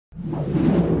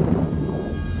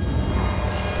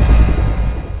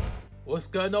What's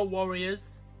going on, warriors?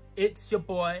 It's your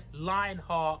boy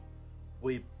Lionheart.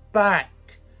 We're back.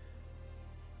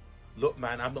 Look,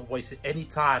 man, I'm not wasting any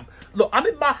time. Look, I'm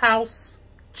in my house,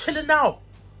 chilling out,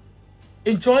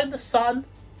 enjoying the sun,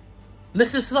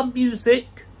 listening to some music,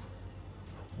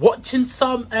 watching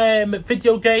some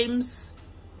video games,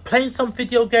 playing some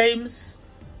video games.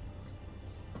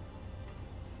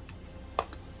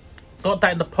 Got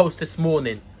that in the post this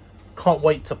morning. Can't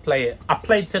wait to play it. I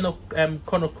played Xenoblade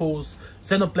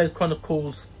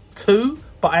Chronicles 2,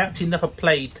 but I actually never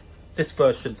played this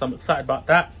version, so I'm excited about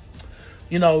that.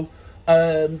 You know,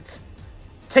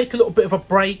 take a little bit of a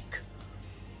break,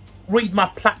 read my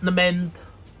platinum end,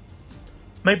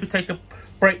 maybe take a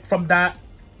break from that,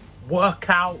 work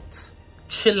out,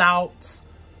 chill out,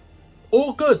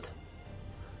 all good.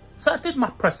 So I did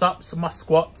my press ups, my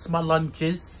squats, my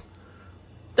lunges.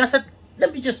 That's it.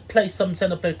 Let me just play some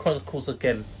Xenoblade Chronicles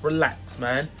again. Relax,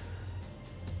 man.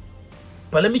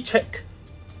 But let me check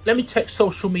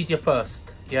social media first,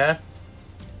 yeah?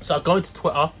 So I go into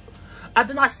Twitter, and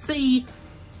then I see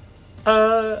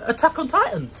Attack on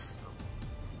Titans.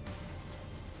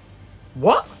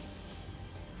 What?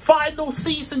 Final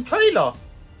season trailer.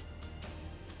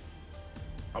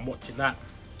 I'm watching that.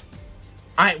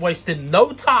 I ain't wasting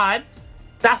no time.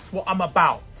 That's what I'm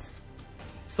about.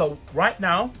 So right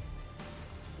now,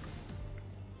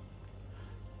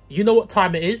 you know what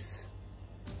time it is?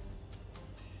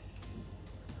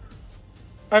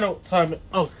 I know what time it...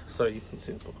 Oh, sorry, you can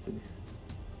see the book, can you?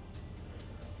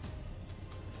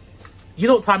 You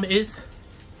know what time it is?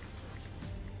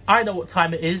 I know what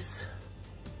time it is.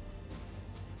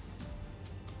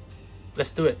 Let's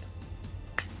do it.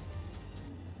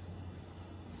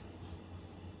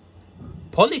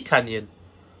 Poly Canyon.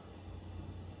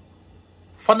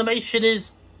 Funimation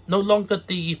is no longer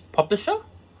the publisher?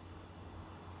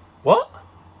 What?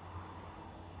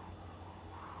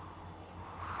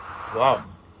 Wow.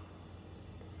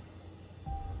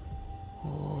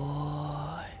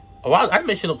 Oh wow,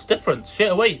 animation looks different straight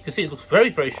away. You can see it looks very,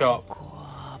 very sharp.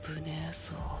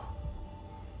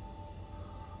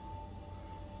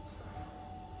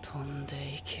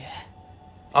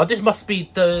 Oh, this must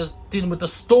be dealing with the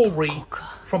story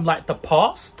from like the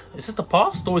past. Is this the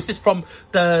past, or is this from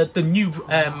the new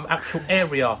actual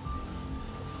area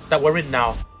that we're in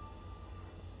now?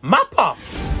 Mappa!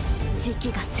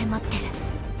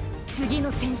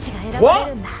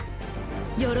 What?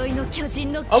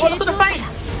 Oh, look at the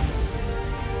face!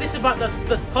 This is about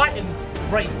the Titan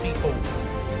race people.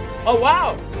 Oh,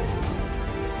 wow!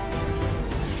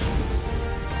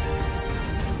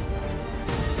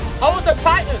 Oh, the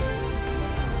Titan!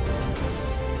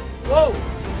 Whoa!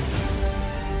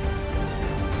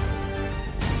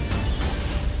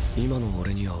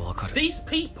 These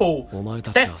people,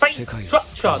 their face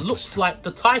structure looks like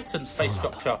the Titan's face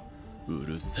structure.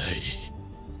 Levi!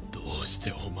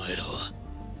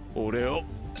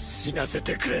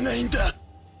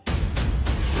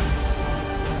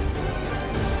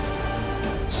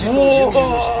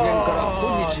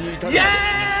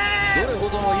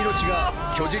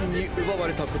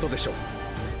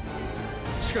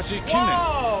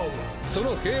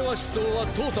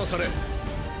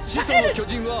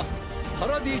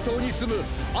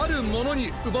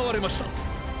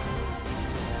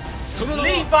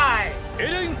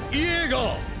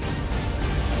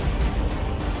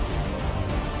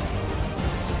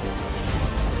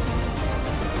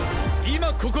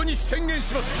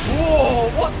 Whoa,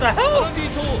 what the hell?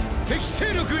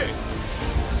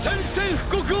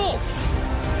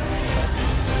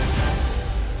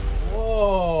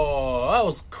 Whoa, that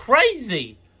was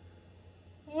crazy.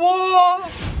 Whoa,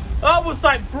 that was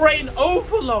like brain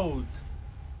overload.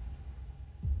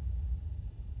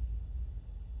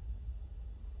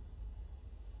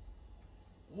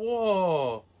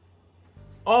 Whoa.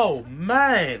 Oh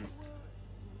man.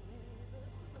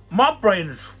 My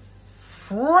brain's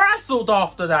frazzled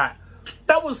after that.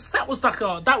 That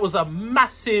was a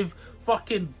massive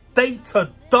fucking data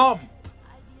dump.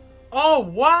 Oh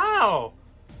wow.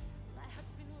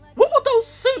 What were those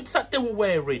suits that they were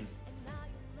wearing?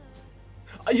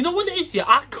 You know what it is, yeah?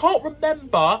 I can't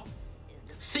remember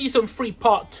season 3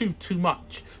 part 2 too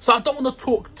much, so I don't want to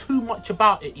talk too much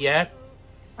about it, yeah?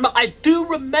 But I do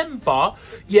remember,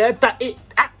 yeah, that it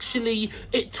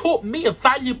taught me a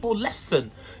valuable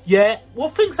lesson. Yeah, well,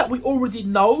 things that we already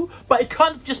know, but it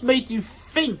kind of just made you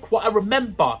think what I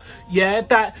remember. Yeah,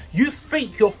 that you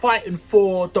think you're fighting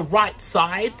for the right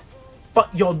side, but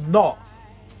you're not.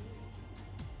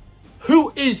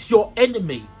 Who is your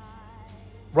enemy?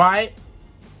 Right?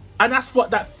 And that's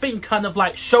what that thing kind of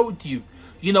like showed you.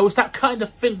 You know, it's that kind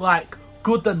of thing like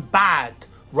good and bad,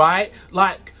 right?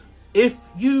 Like, if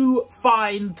you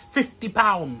find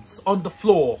 £50 on the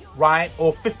floor, right,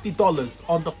 or $50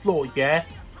 on the floor, yeah,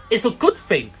 it's a good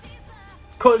thing,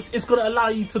 because it's going to allow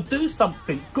you to do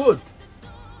something good.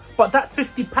 But that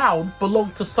 £50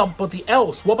 belonged to somebody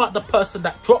else. What about the person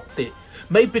that dropped it?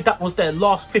 Maybe that was their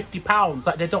last £50,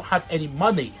 like they don't have any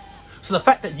money. So the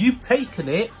fact that you've taken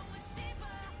it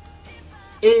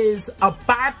is a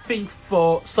bad thing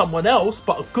for someone else,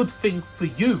 but a good thing for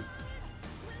you.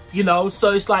 You know,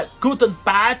 so it's like good and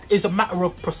bad is a matter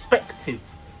of perspective,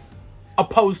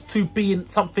 opposed to being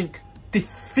something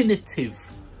definitive,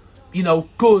 you know,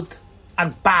 good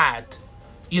and bad,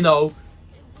 you know.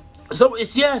 So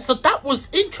it's, yeah, so that was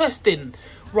interesting,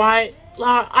 right?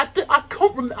 Like, I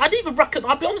didn't even reckon,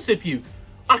 I'll be honest with you,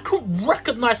 I couldn't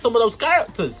recognize some of those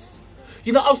characters.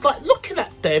 You know, I was like looking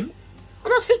at them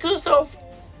and I was thinking to myself,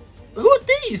 who are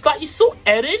these? Like, you saw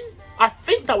Eren, I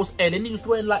think that was Eren. He was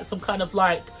wearing like some kind of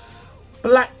like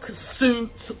black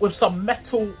suit with some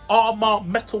metal armor,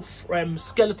 metal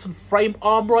skeleton frame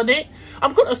armor on it.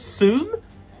 I'm gonna assume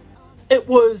it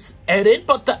was Eren,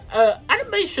 but the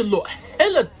animation looked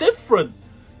hella different.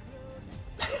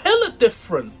 Hella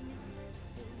different.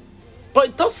 But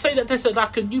it does say that there's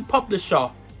like a new publisher,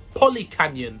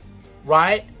 Polycanyon,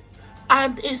 right?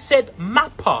 And it said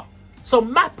Mappa. So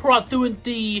Mappa are doing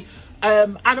the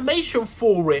animation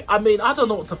for it. I mean, I don't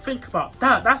know what to think about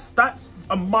that. That's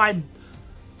a mind.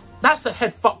 That's a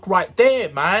head fuck right there,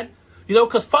 man. You know,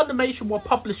 because Funimation were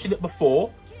publishing it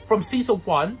before, from season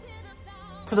 1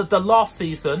 to the last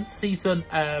season, season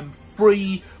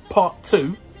 3 part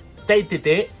 2. They did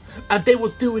it, and they were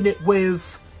doing it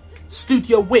with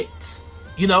Studio Wit.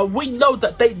 You know, we know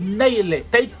that they nail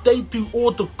it. They do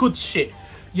all the good shit.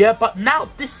 Yeah, but now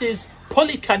this is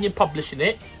Polycanyon publishing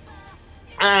it,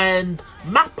 and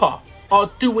Mappa are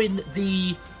doing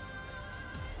the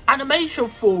animation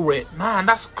for it. Man,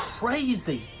 that's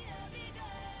crazy.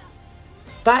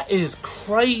 That is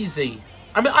crazy.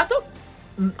 I mean,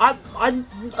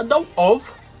 I know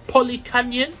of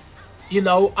Polycanyon. You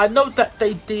know, I know that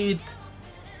they did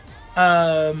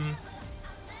well,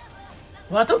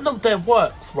 I don't know their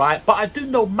works, right? But I do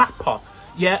know Mappa.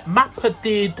 Yeah, Mappa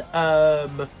did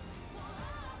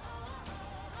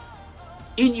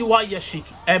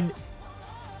Inuyashiki.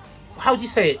 How do you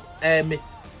say it?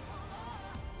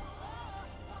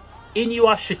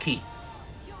 Inuyashiki.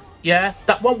 Yeah,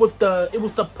 that one with it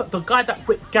was the guy that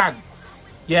ripped Gantz.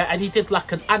 Yeah, and he did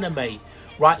like an anime,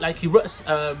 right? Like he wrote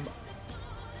a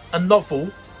novel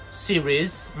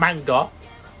series, manga,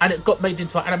 and it got made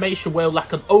into an animation where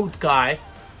like an old guy,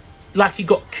 like he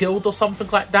got killed or something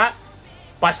like that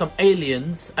by some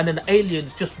aliens, and then the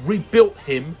aliens just rebuilt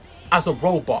him as a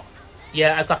robot.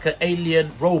 Yeah, as like an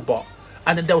alien robot.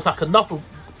 And then there was like another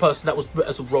person that was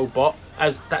as a robot,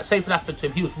 as that same thing happened to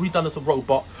him. He was redone as a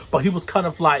robot, but he was kind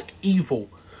of like evil,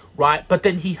 right? But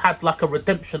then he had like a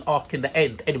redemption arc in the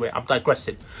end. Anyway, I'm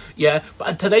digressing. Yeah, but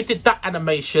until they did that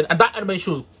animation, and that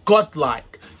animation was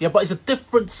godlike. Yeah, but it's a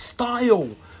different style,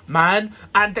 man.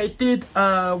 And they did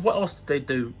what else did they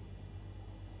do?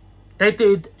 They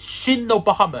did Shin no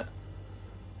Bahamut,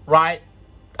 right?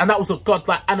 And that was a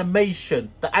godlike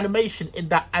animation. The animation in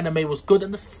that anime was good,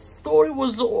 and the story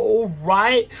was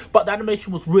alright, but the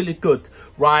animation was really good,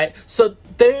 right? So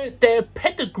their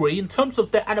pedigree in terms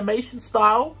of their animation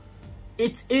style,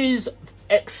 it is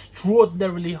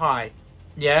extraordinarily high,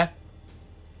 yeah?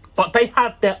 But they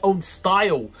have their own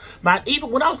style, man. Even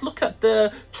when I was looking at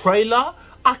the trailer,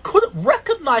 I couldn't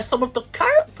recognize some of the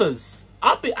characters.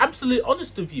 I'll be absolutely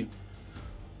honest with you.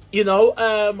 You know,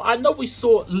 I know we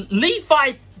saw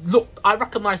Levi. Look, I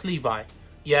recognize Levi,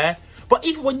 yeah. But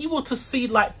even when you were to see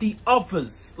like the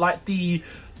others, like the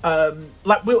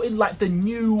like we're in like the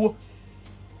new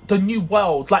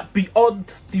world, like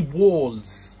beyond the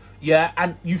walls, yeah.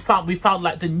 And we found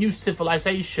like the new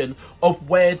civilization of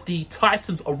where the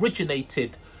Titans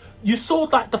originated. You saw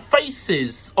like the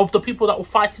faces of the people that were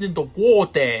fighting in the war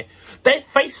there. Their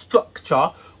face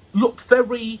structure looked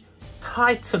very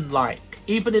Titan-like,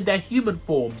 even in their human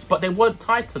forms, but they weren't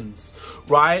Titans,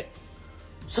 right?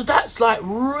 So that's like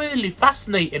really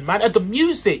fascinating, man. And the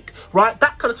music, right,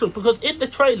 that kind of stuff, because in the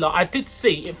trailer I did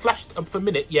see it flashed for a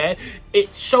minute, yeah,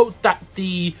 it showed that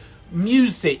the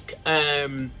music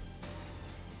it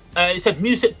said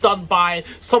music done by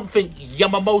something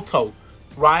Yamamoto,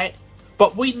 right?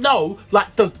 But we know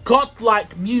like the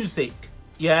godlike music,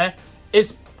 yeah,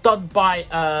 is done by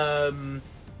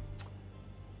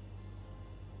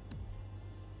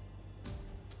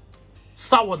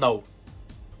Sawano,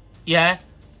 yeah,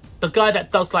 the guy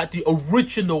that does like the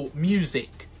original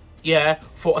music, yeah,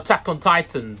 for Attack on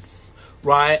Titans,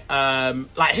 right?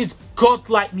 Like his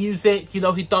godlike music, you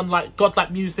know, he done like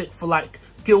godlike music for like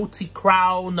Guilty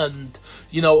Crown and,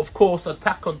 you know, of course,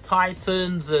 Attack on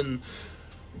Titans, and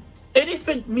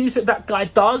anything music that guy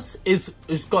does is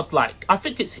godlike. I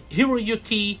think it's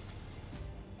Hiroyuki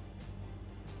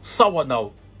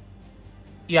Sawano.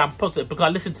 Yeah, I'm positive because I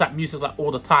listen to that music like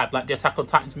all the time, like the Attack on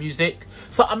Titans music.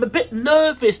 So I'm a bit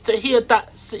nervous to hear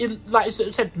that, like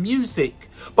it said, music.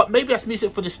 But maybe that's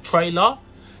music for this trailer.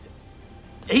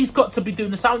 He's got to be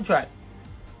doing the soundtrack.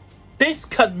 This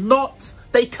cannot,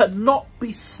 they cannot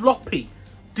be sloppy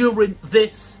during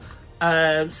this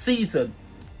season.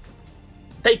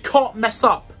 They can't mess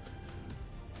up.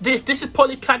 This is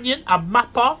Poly Canyon and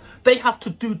Mappa. They have to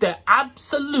do their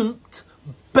absolute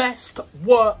best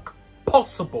work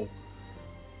possible.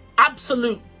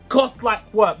 Absolute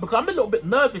godlike work. Because I'm a little bit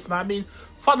nervous, man. I mean,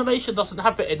 Funimation doesn't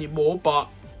have it anymore, but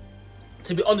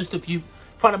to be honest with you,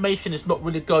 Funimation is not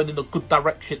really going in a good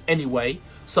direction anyway.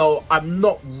 So I'm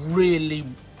not really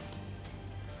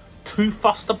too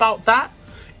fussed about that.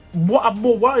 What I'm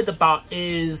more worried about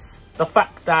is the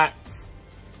fact that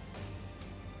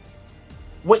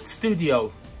Wit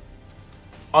Studio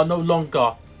are no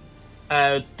longer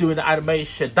doing the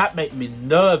animation. That made me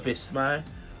nervous, man.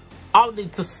 I'll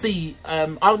need to see,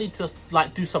 I'll need to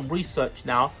like do some research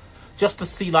now, just to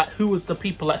see like who was the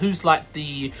people, like who's like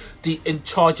the in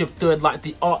charge of doing like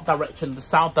the art direction, the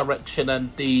sound direction,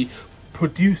 and the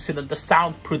producing and the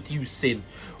sound producing,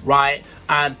 right,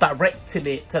 and directing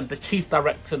it, and the chief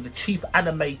director and the chief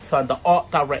animator and the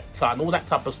art director and all that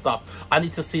type of stuff. I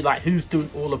need to see like who's doing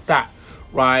all of that,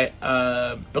 right,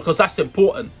 because that's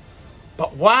important.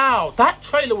 But wow, that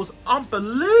trailer was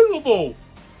unbelievable.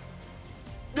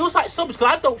 It was like so much,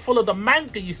 because I don't follow the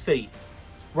manga, you see,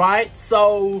 right?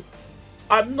 So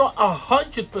I'm not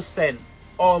 100%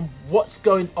 on what's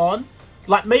going on.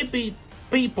 Like, maybe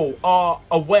people are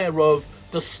aware of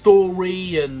the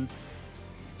story and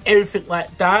everything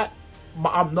like that,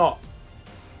 but I'm not.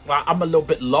 Like, I'm a little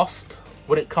bit lost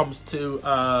when it comes to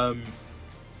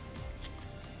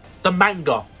the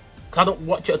manga, because I don't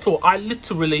watch it at all.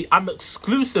 I'm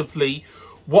exclusively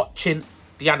watching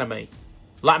the anime.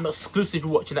 Like, I'm exclusively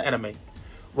watching the anime,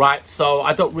 right? So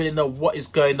I don't really know what is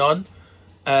going on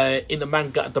in the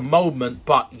manga at the moment.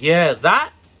 But yeah,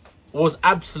 that was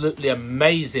absolutely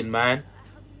amazing, man.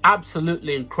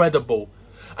 Absolutely incredible.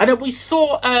 And then we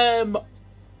saw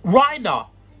Reiner.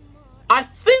 I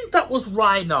think that was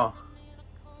Reiner.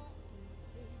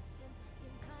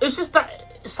 It's just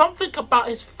that something about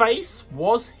his face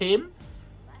was him,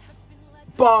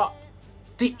 but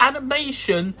the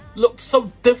animation looked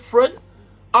so different.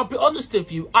 I'll be honest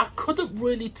with you, I couldn't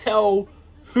really tell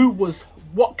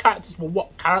what characters were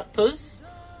what characters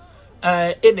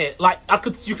in it. Like,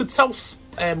 you could tell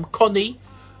Connie.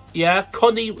 Yeah,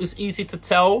 Connie was easy to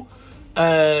tell.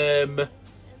 Grisha,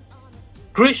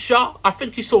 I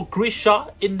think you saw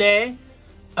Grisha in there.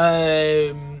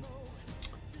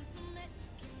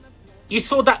 You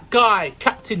saw that guy,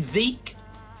 Captain Zeke,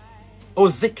 or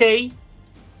Zeke.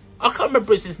 I can't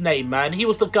remember his name, man. He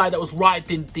was the guy that was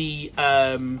riding the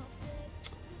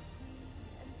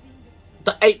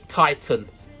Ape Titan,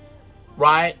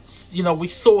 right? You know, we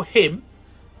saw him,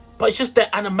 but it's just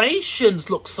their animations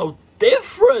look so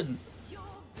different,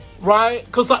 right?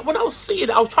 Because like when I was seeing it,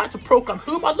 I was trying to program,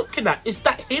 who am I looking at? Is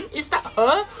that him? Is that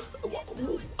her?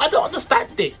 I don't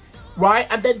understand it, right?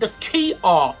 And then the key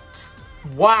art,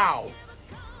 wow,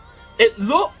 it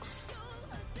looks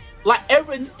like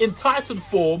Eren in Titan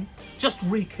form, just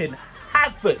wreaking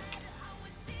havoc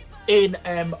in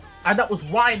and that was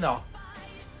Reiner.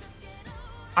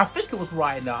 I think it was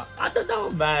Reiner. I don't know,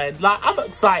 man. Like, I'm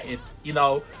excited, you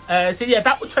know. So yeah,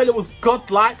 that trailer was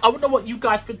godlike. I don't know what you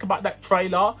guys think about that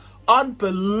trailer.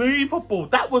 Unbelievable.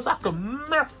 That was like a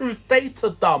massive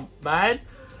data dump, man.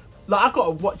 Like, I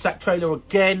gotta watch that trailer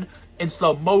again in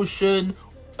slow motion.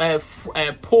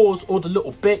 Pause all the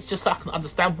little bits just so I can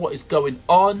understand what is going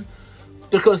on,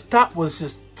 because that was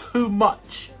just too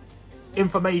much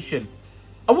information.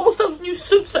 And what was those new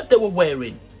suits that they were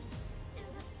wearing?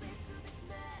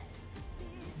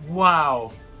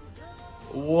 Wow.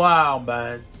 Wow,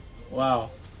 man. Wow.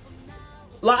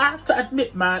 Like, I have to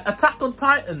admit, man, Attack on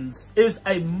Titans is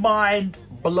a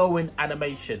mind-blowing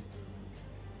animation.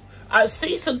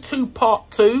 Season 2,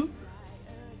 Part 2,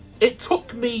 it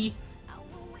took me...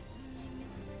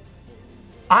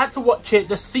 I had to watch it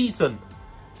this season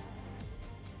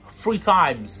 3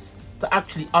 times to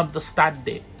actually understand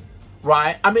it,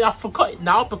 right? I mean, I forgot it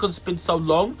now because it's been so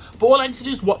long, but all I need to do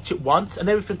is watch it once and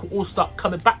everything will all start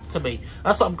coming back to me.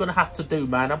 That's what I'm going to have to do,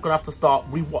 man. I'm going to have to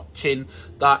start rewatching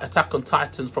the Attack on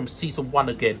Titans from Season 1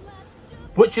 again.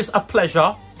 which is a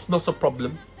pleasure. It's not a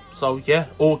problem. So yeah,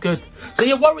 all good. So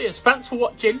yeah, Warriors, thanks for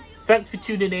watching. Thanks for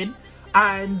tuning in.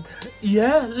 And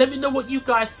yeah, let me know what you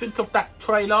guys think of that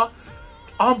trailer.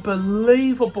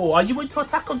 Unbelievable. Are you into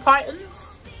Attack on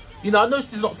Titans? You know, I know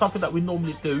this is not something that we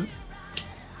normally do,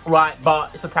 right?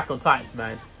 But it's Attack on Titans,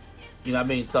 man. You know what I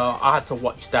mean? So I had to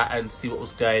watch that and see what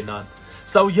was going on.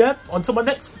 So yeah, until my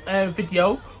next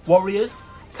video, Warriors,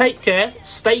 take care,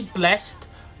 stay blessed,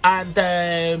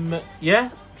 and yeah,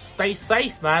 stay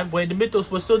safe, man. We're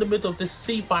still in the middle of this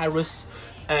C virus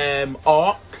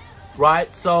arc,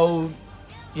 right? So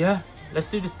yeah, let's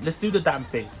do the damn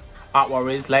thing. Alright,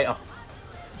 Warriors, later.